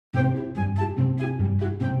Gamers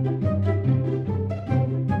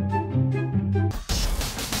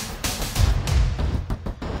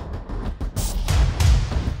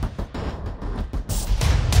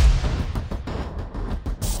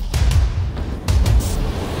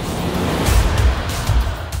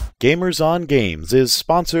on Games is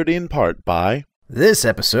sponsored in part by... This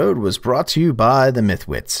episode was brought to you by The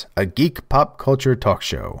Mythwits, a geek pop culture talk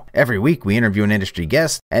show. Every week we interview an industry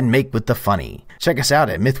guest and make with the funny. Check us out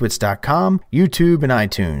at mythwits.com, YouTube, and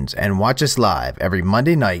iTunes, and watch us live every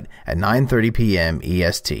Monday night at 9:30 p.m.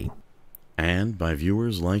 EST. And by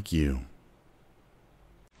viewers like you.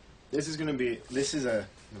 This is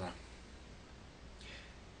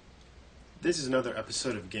another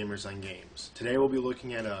episode of Gamers on Games. Today we'll be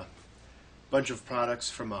looking at a bunch of products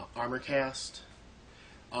from Armorcast,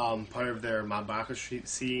 part of their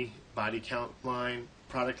Mobocracy body count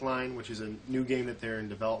product line, which is a new game that they're in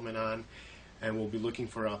development on, and we'll be looking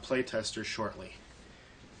for playtesters shortly.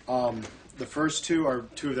 The first two are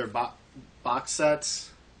two of their box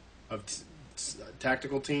sets of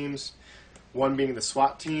tactical teams, one being the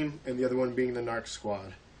SWAT team and the other one being the Narc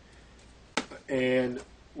Squad. And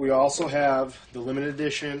we also have the limited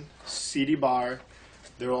edition CD bar.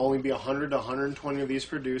 There will only be 100 to 120 of these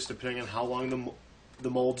produced, depending on how long the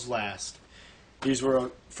molds last. These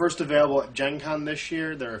were first available at Gen Con this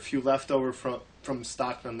year. There are a few left over from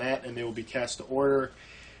stock on that, and they will be cast to order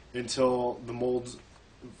until the molds,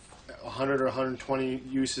 100 or 120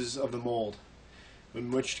 uses of the mold, in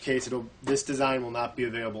which case this design will not be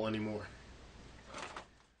available anymore.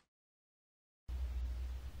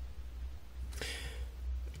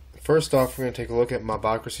 First off, we're going to take a look at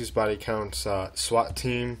Mobocracy's body counts SWAT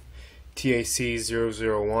team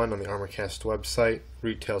TAC-001 on the Armorcast website.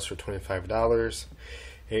 Retails for $25.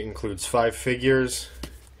 It includes 5 figures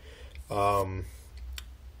and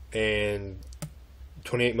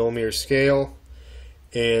 28mm scale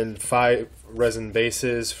and 5 resin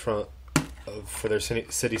bases for their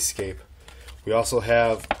cityscape. We also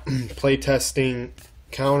have playtesting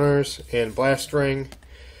counters and blast ring,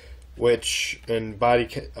 and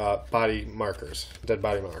body markers, dead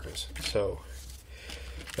body markers. So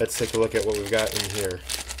let's take a look at what we've got in here.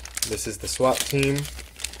 This is the SWAT team.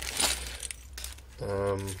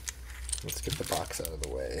 Let's get the box out of the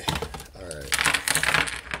way. Alright.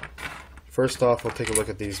 First off, we'll take a look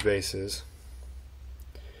at these bases.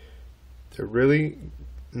 They're really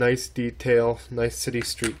nice detail, nice city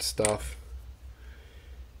street stuff.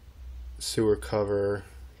 Sewer cover,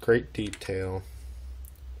 great detail.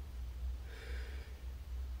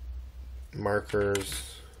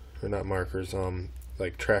 Markers, or not markers,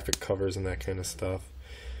 like traffic covers and that kind of stuff.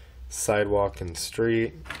 Sidewalk and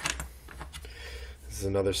street. This is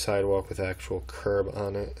another sidewalk with actual curb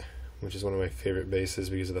on it, which is one of my favorite bases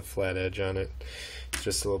because of the flat edge on it. It's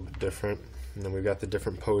just a little bit different. And then we've got the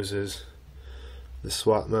different poses, the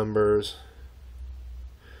SWAT members.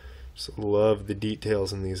 Just love the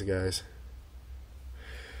details in these guys.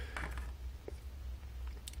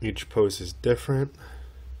 Each pose is different.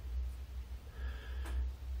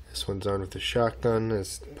 This one's armed with a shotgun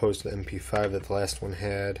as opposed to the MP5 that the last one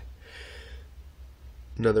had.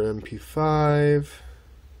 Another MP5.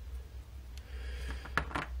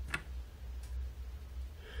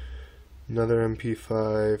 Another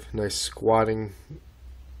MP5. Nice squatting,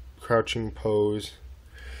 crouching pose.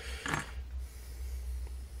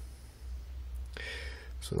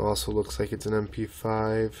 This one also looks like it's an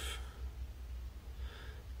MP5.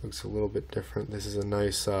 Looks a little bit different. This is a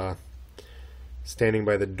nice standing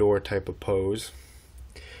by the door type of pose.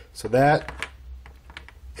 So that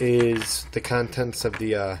is the contents of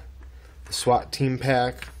the SWAT team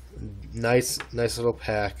pack. Nice little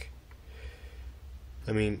pack.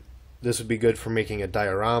 I mean, this would be good for making a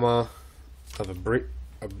diorama of a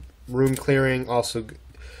room clearing. Also,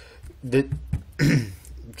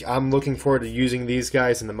 I'm looking forward to using these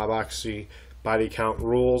guys in the Mobocracy body count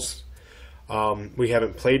rules. We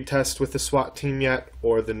haven't played test with the SWAT team yet,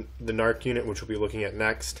 or the NARC unit, which we'll be looking at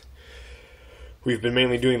next. We've been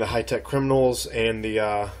mainly doing the high-tech criminals and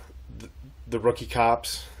the rookie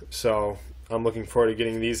cops, so I'm looking forward to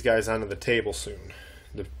getting these guys onto the table soon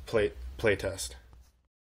to play test.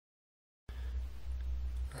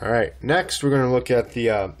 Alright, next we're going to look at the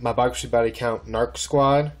Mobocracy body count NARC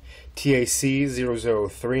Squad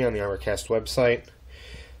TAC-003 on the Armorcast website.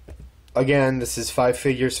 Again, this is 5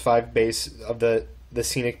 figures, 5 base of the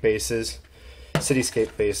scenic bases,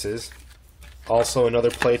 cityscape bases. Also another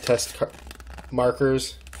playtest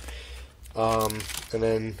markers. And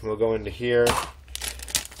then we'll go into here.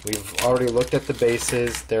 We've already looked at the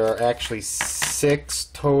bases. There are actually 6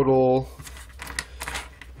 total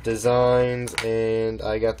designs, and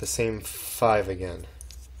I got the same 5 again.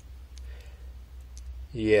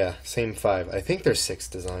 Yeah, same 5. I think there's 6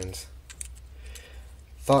 designs.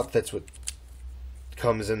 Thought that's what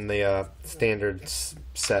comes in the standard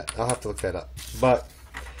set. I'll have to look that up. But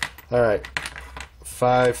alright,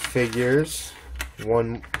 5 figures,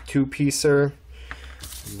 1 2-piecer,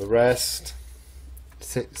 the rest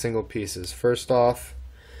single pieces. First off,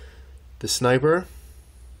 the sniper.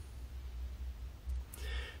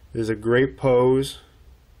 There's a great pose,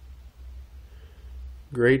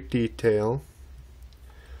 great detail.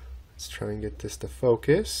 Let's try and get this to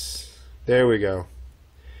focus. There we go.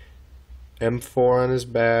 M4 on his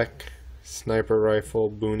back, sniper rifle,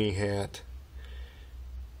 boonie hat.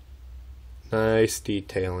 Nice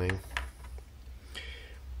detailing.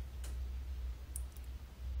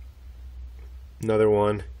 Another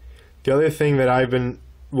one. The other thing that I've been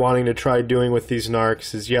wanting to try doing with these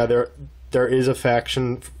narcs is, yeah, there is a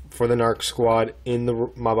faction for the narc squad in the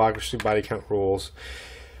Mobocracy body count rules.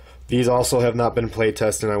 These also have not been play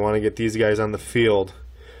tested, and I want to get these guys on the field.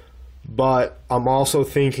 But I'm also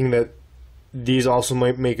thinking that these also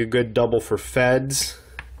might make a good double for feds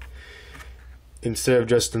instead of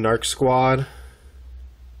just the narc squad.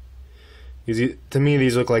 To me,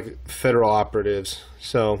 these look like federal operatives.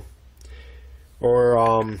 So,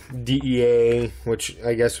 or DEA, which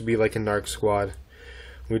I guess would be like a narc squad.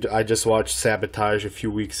 I just watched Sabotage a few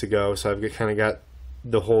weeks ago, so I've kind of got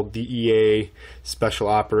the whole DEA special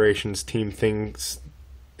operations team things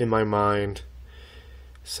in my mind.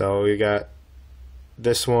 So we got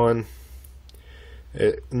this one.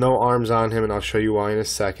 No arms on him, and I'll show you why in a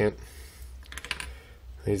second.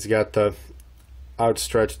 He's got the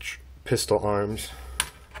outstretched pistol arms.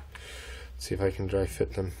 Let's see if I can dry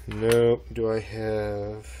fit them. Nope. Do I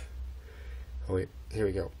have... Oh wait, here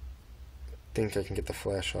we go. I think I can get the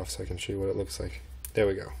flash off so I can show you what it looks like. There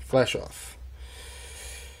we go. Flash off.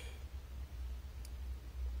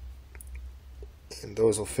 And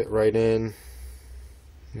those will fit right in.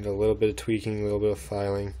 Need a little bit of tweaking, a little bit of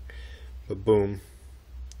filing, but boom.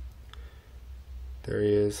 There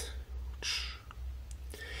he is.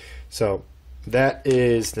 So that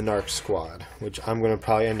is the narc squad, which I'm going to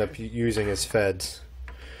probably end up using as feds.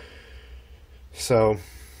 So,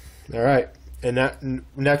 all right. And that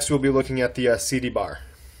next we'll be looking at the CD bar.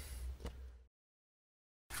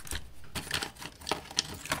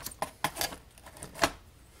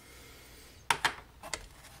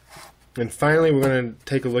 And finally, we're going to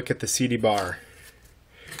take a look at the CD bar.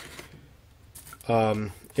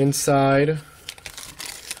 Inside,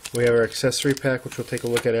 we have our accessory pack, which we'll take a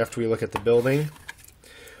look at after we look at the building.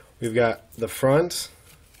 We've got the front,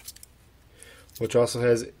 which also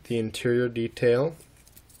has the interior detail.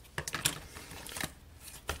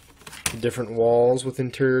 Different walls with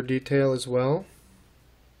interior detail as well.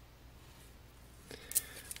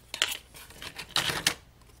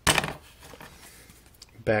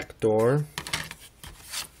 Back door.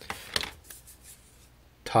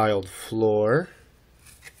 Tiled floor.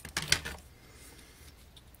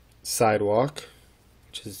 Sidewalk,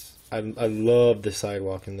 which is, I love the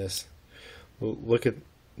sidewalk in this. Look at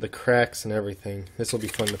the cracks and everything. This will be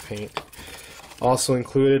fun to paint. Also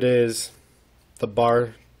included is the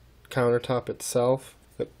bar countertop itself.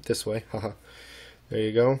 This way, haha. There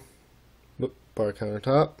you go. Bar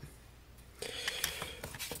countertop.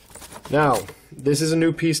 Now, this is a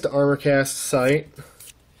new piece to ArmorCast's site.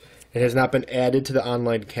 It has not been added to the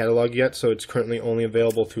online catalog yet, so it's currently only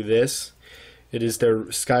available through this. It is their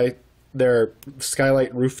skylight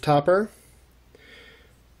roof topper.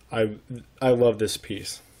 I love this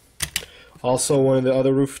piece. Also, one of the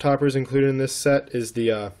other roof toppers included in this set is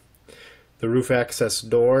the roof access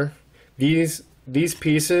door. These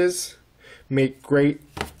pieces make great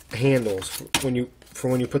handles when you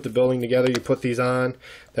put the building together. You put these on.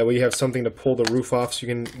 That way you have something to pull the roof off so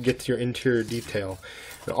you can get to your interior detail.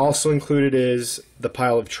 And also included is the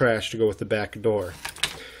pile of trash to go with the back door.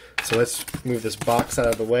 So let's move this box out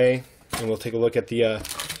of the way, and we'll take a look at the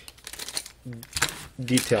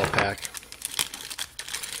detail pack.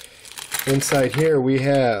 Inside here we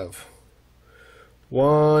have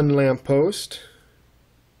one lamppost.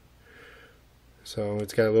 So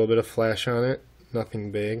it's got a little bit of flash on it,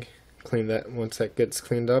 nothing big. Clean that. Once that gets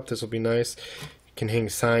cleaned up, this will be nice. You can hang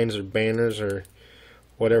signs or banners or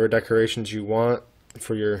whatever decorations you want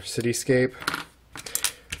for your cityscape.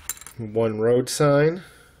 One road sign.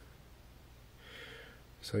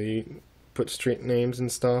 So you put street names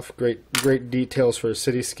and stuff. Great details for a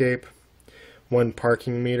cityscape. One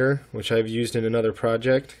parking meter, which I've used in another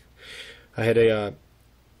project. I had a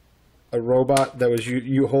robot that was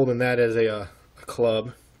you holding that as a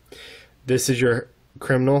club. This is your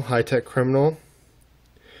criminal, high-tech criminal.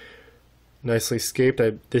 Nicely scaped.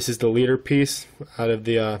 This is the leader piece out of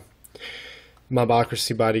the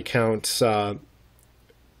Mobocracy body counts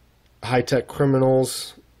high-tech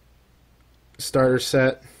criminals starter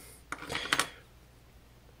set.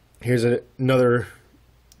 Here's another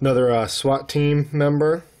SWAT team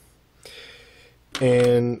member,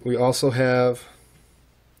 and we also have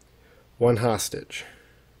one hostage.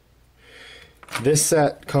 This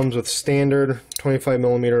set comes with standard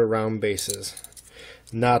 25mm round bases,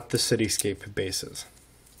 not the Cityscape bases.